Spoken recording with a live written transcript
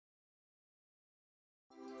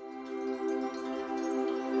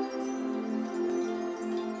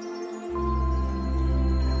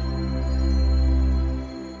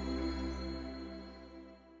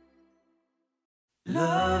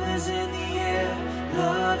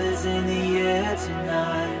is in the air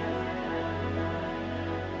tonight.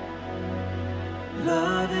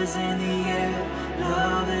 Love is in the air.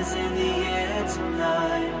 Love is in the air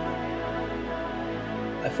tonight.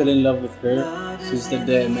 I fell in love with her since the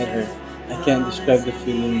day I met her. I can't describe the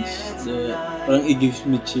feelings. Parang it gives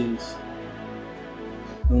me chills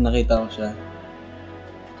nung nakita ko siya.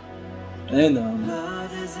 Ayun,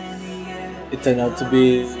 it turned out to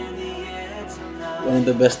be one of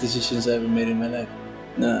the best decisions I ever made in my life,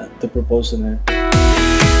 to propose on her.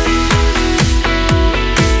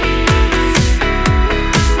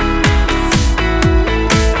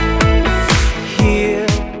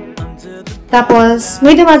 Tapos,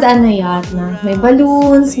 may dumadaan na yacht na may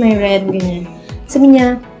balloons, may red, ganyan. Sabi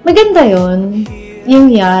niya, maganda yon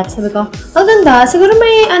yung yacht. Sabi ko, ang ganda. Siguro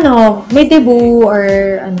may debut or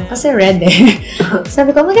kasi red eh.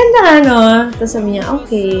 Sabi ko, maganda Tapos sabi niya,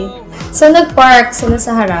 okay. So, nag-park sila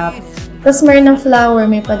sa harap. Tapos mayroon ng flower,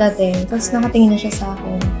 may padating. Tapos nakatingin na siya sa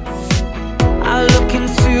akin. I look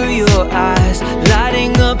into your eyes,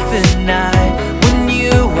 lighting up the night when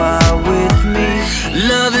you are with me.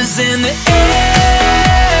 Love is in the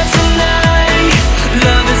air tonight.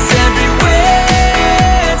 Love is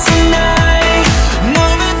everywhere tonight.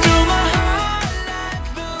 Moving through my heart.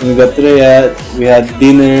 When we got to the yacht, we had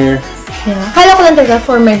dinner. Yeah. Akala ko lang talaga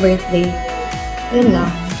for my birthday. Yun lang.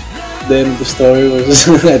 Then the story was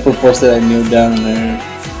I proposed that I kneeled down on her.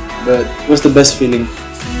 But it was the best feeling.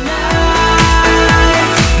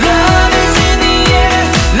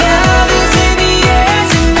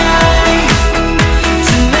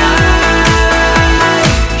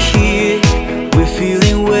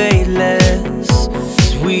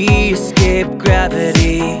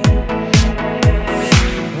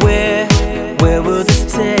 Where will this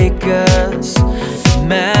take us?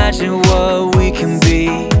 Imagine what we can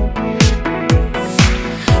be.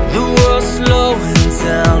 The world's slowing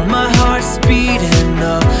down, my heart's speeding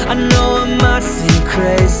up. I know I might seem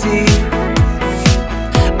crazy.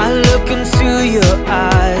 I look into your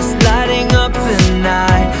eyes, lighting up the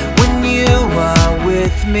night when you are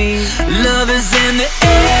with me. Love is in the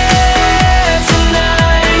air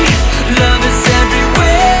tonight. Love is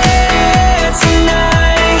everywhere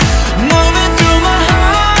tonight. Moving through my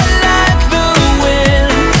heart like the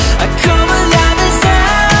wind. I come alive as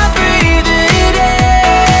I breathe it in.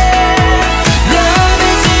 Love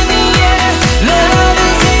is in the air. Love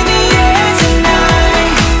is in the air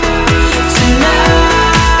tonight. Tonight.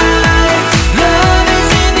 Love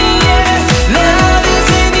is in the air. Love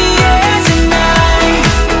is in the air tonight.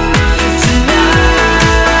 Tonight.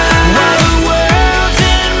 While the world's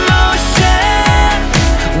in motion,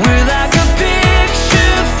 we're like a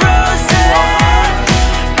picture frozen.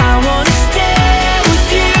 I wanna stay with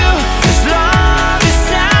you as long as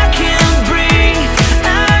I can breathe.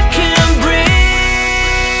 I can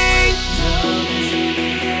breathe.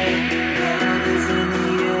 Love is in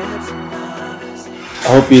the air tonight. I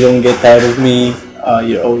hope you don't get tired of me.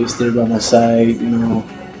 You're always there by my side,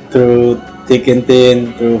 through thick and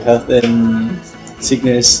thin, through health and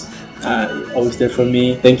sickness. You're always there for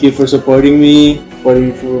me. Thank you for supporting me, for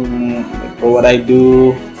what I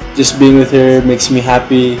do. Just being with her makes me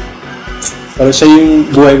happy. Parang siya yung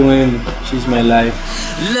buhay ko ngayon. She's my life.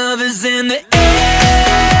 Love is in the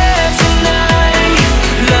air tonight.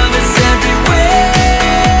 Love is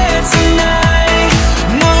everywhere tonight.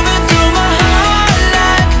 Moving through my heart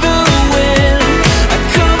like the wind. I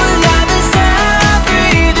come alive as I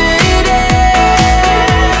breathe it in.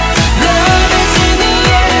 Love is in the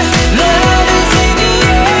air. Love is in the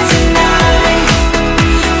air tonight.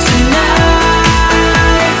 Tonight.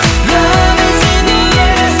 Love is in the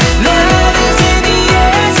air. Love is in the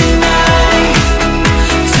air tonight.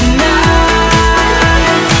 Tonight.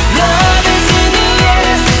 Love is in the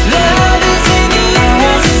air. Love is in the air. I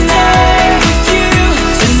wanna stay with you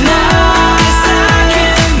tonight. I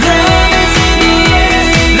can breathe in the air.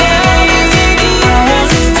 Love is in the air. I wanna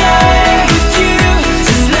stay with you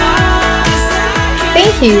tonight.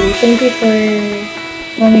 Thank you. Thank you for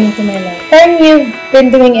coming into my life. Parang you've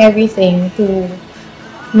been doing everything to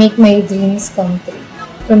make my dreams come true.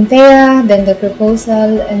 From Thea, then the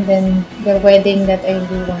proposal, and then the wedding that I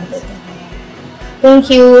really wanted.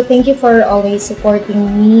 Thank you. Thank you for always supporting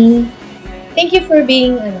me. Thank you for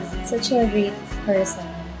being such a great person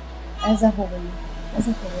as a whole.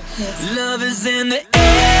 Yes. Love is in the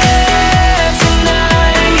air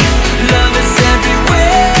tonight. Love is